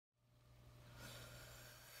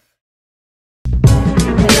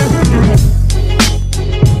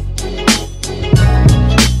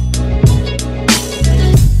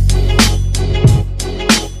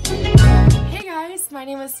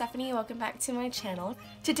welcome back to my channel.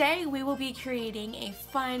 Today we will be creating a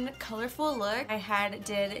fun, colorful look. I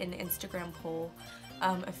did an Instagram poll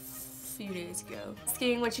a few days ago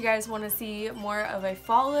asking what you guys want to see more of a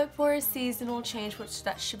fall look for a seasonal change, which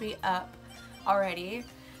that should be up already,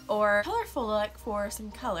 or colorful look for some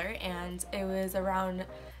color, and it was around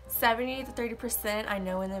 70 to 30%. I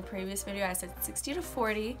know in the previous video I said 60 to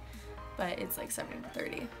 40, but it's like 70 to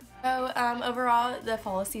 30. So overall the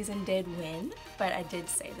fall season did win, but I did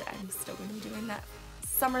say that I'm still going to be doing that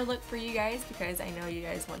summer look for you guys because I know you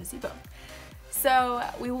guys want to see both. So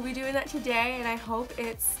we will be doing that today, and I hope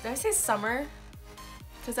it's, did I say summer?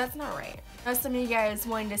 Because that's not right. I know some of you guys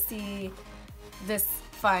wanted to see this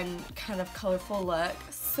fun kind of colorful look,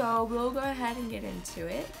 so we'll go ahead and get into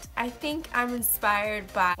it. I think I'm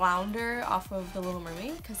inspired by Flounder off of The Little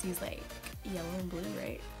Mermaid because he's like yellow and blue,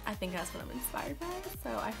 right? I think that's what I'm inspired by, so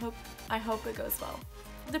I hope it goes well.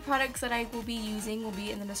 The products that I will be using will be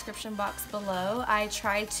in the description box below. I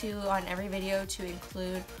try to, on every video, to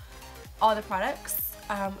include all the products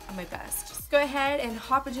on my best. Just go ahead and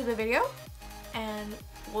hop into the video and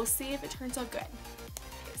we'll see if it turns out good.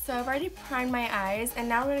 So I've already primed my eyes, and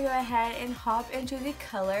now I'm going to go ahead and hop into the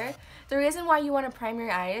color. The reason why you want to prime your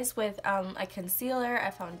eyes with a concealer,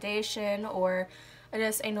 a foundation, or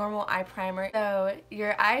just a normal eye primer, so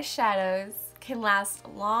your eyeshadows can last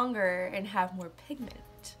longer and have more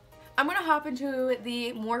pigment. I'm going to hop into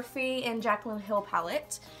the Morphe and Jaclyn Hill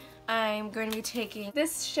palette. I'm going to be taking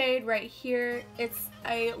this shade right here. It's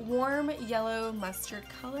a warm yellow mustard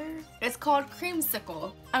color. It's called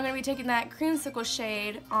Creamsicle. I'm going to be taking that Creamsicle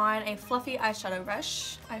shade on a fluffy eyeshadow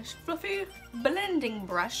brush, a fluffy blending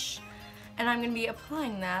brush, and I'm going to be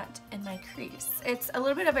applying that in my crease. It's a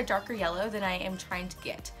little bit of a darker yellow than I am trying to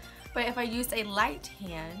get, but if I use a light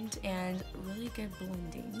hand and really good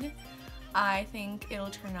blending, I think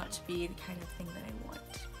it'll turn out to be the kind of thing that I want.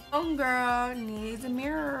 Homegirl needs a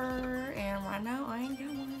mirror, and right now I ain't got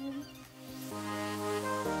one.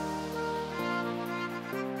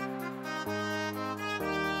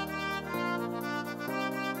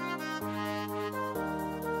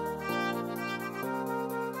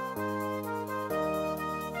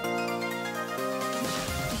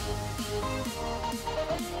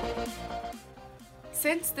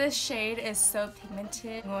 Since this shade is so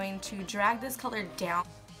pigmented, I'm going to drag this color down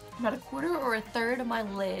about a quarter or a third of my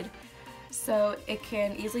lid so it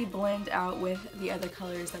can easily blend out with the other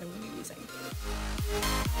colors that I'm going to be using.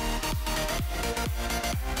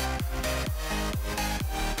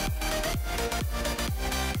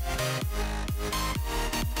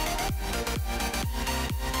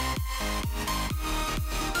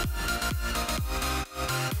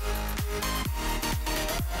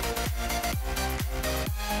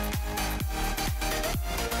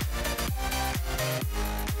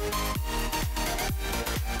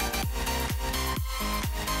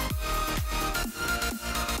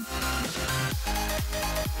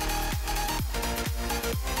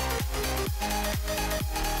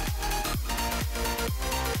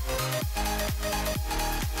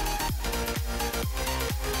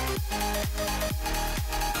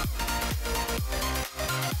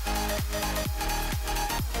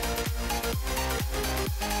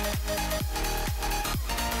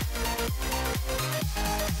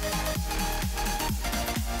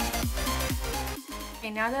 Okay,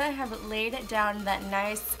 now that I have laid down that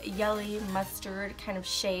nice yellowy mustard kind of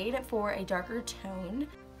shade for a darker tone,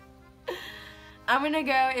 I'm going to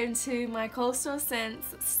go into my Coastal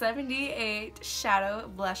Scents 78 Shadow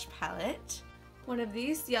Blush Palette. One of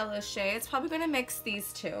these yellow shades, probably going to mix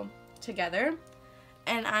these two together,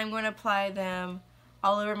 and I'm going to apply them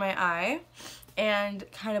all over my eye and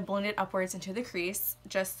kind of blend it upwards into the crease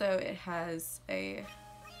just so it has a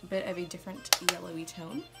bit of a different yellowy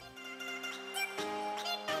tone.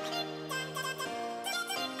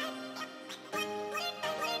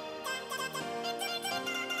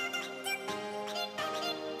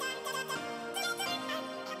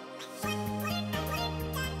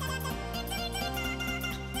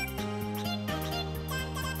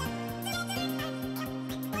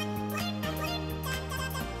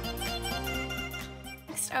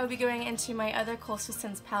 I will be going into my other Coastal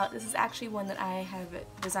Scents palette. This is actually one that I have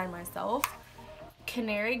designed myself.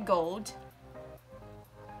 Canary Gold.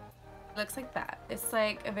 It looks like that. It's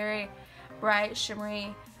like a very bright,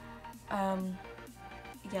 shimmery,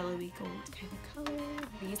 yellowy gold kind of color.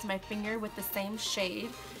 I use my finger with the same shade,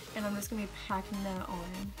 and I'm just going to be packing that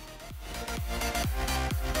on.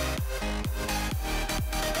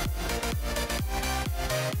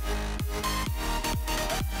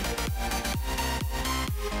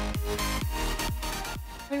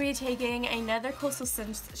 be taking another Coastal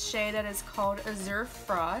Scents shade that is called Azure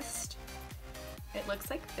Frost. It looks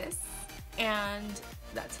like this, and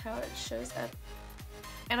that's how it shows up.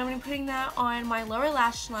 And I'm going to be putting that on my lower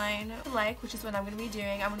lash line, which is what I'm going to be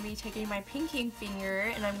doing. I'm going to be taking my pinky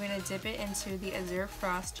finger and I'm going to dip it into the Azure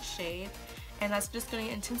Frost shade. And that's just going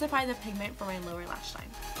to intensify the pigment for my lower lash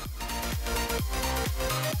line.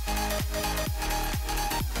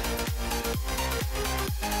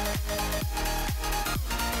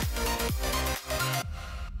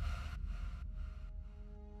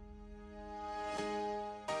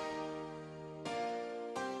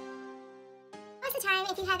 Most of the time,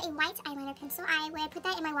 if you have a white eyeliner pencil, I would put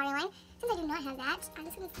that in my waterline. Since I do not have that, I'm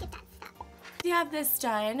just going to skip that step. If you have this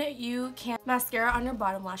done, you can mascara on your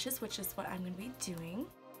bottom lashes, which is what I'm going to be doing.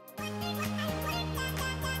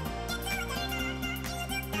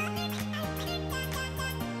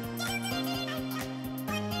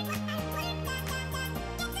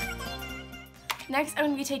 Next, I'm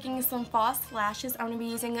going to be taking some false lashes. I'm going to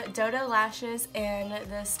be using Dodolashes in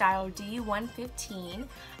the style D115.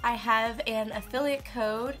 I have an affiliate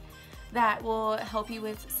code that will help you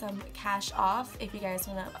with some cash off if you guys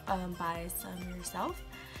want to buy some yourself.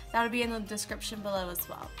 That'll be in the description below as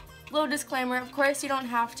well. Little disclaimer, of course you don't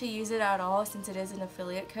have to use it at all since it is an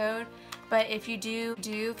affiliate code, but if you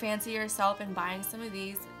do fancy yourself in buying some of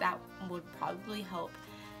these, that would probably help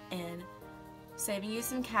in saving you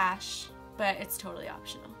some cash, but it's totally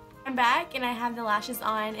optional. I'm back and I have the lashes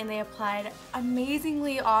on and they applied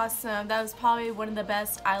amazingly awesome. That was probably one of the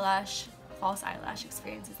best false eyelash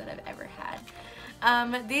experiences that I've ever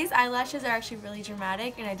had. These eyelashes are actually really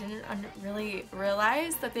dramatic and I didn't really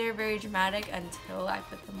realize that they were very dramatic until I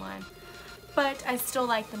put them on. But I still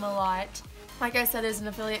like them a lot. Like I said, there's an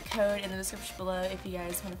affiliate code in the description below if you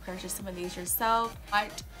guys want to purchase some of these yourself. A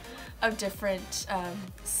lot of different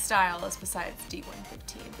styles besides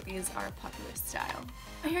D115, but these are a popular style.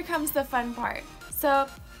 Here comes the fun part. So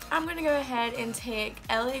I'm going to go ahead and take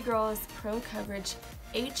LA Girl's Pro Coverage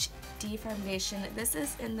HD foundation. This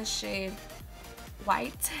is in the shade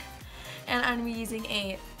white, and I'm going to be using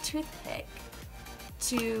a toothpick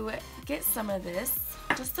to get some of this,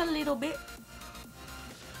 just a little bit.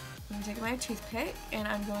 I'm going to take my toothpick and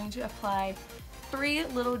I'm going to apply 3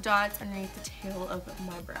 little dots underneath the tail of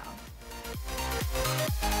my brow.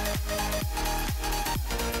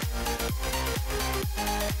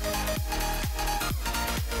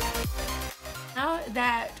 Now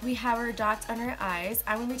that we have our dots on our eyes,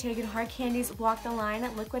 I'm going to be taking Hard Candy's Walk the Line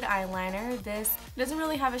liquid eyeliner. This doesn't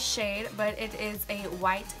really have a shade, but it is a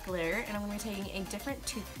white glitter, and I'm going to be taking a different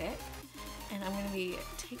toothpick, and I'm going to be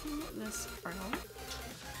taking this brown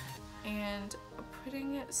and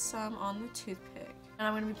putting some on the toothpick. And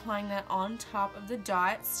I'm going to be applying that on top of the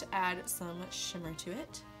dots to add some shimmer to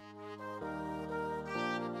it.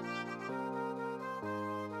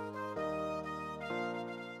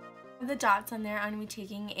 With the dots on there, I'm going to be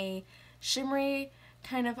taking a shimmery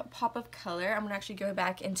kind of pop of color. I'm going to actually go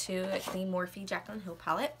back into the Morphe Jaclyn Hill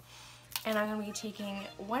palette. And I'm going to be taking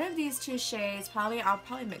one of these 2 shades, I'll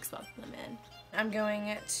probably mix both of them in. I'm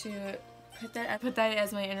going to put that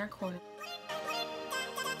as my inner corner.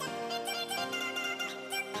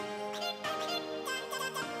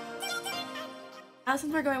 Now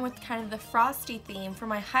since we're going with kind of the frosty theme for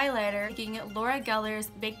my highlighter, I'm taking Laura Geller's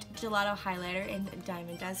Baked Gelato Highlighter in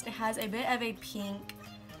Diamond Dust. It has a bit of a pink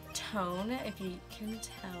tone, if you can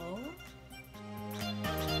tell.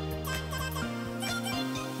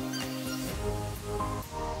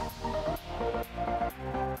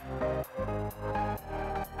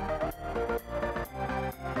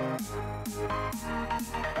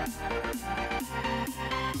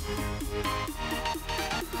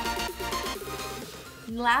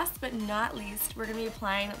 Last but not least, we're going to be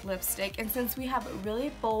applying lipstick, and since we have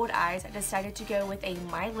really bold eyes, I decided to go with a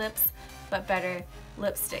My Lips But Better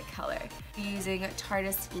lipstick color. I'm using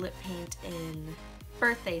Tarte's lip paint in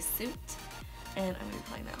Birthday Suit, and I'm going to be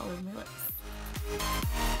applying that all over my lips.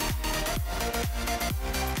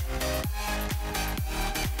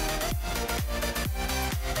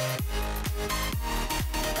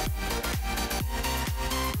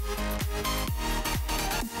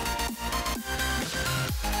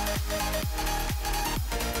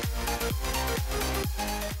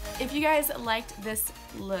 If you guys liked this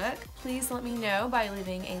look, please let me know by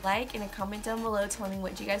leaving a like and a comment down below telling me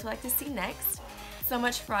what you guys would like to see next. So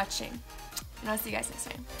much for watching, and I'll see you guys next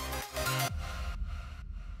time.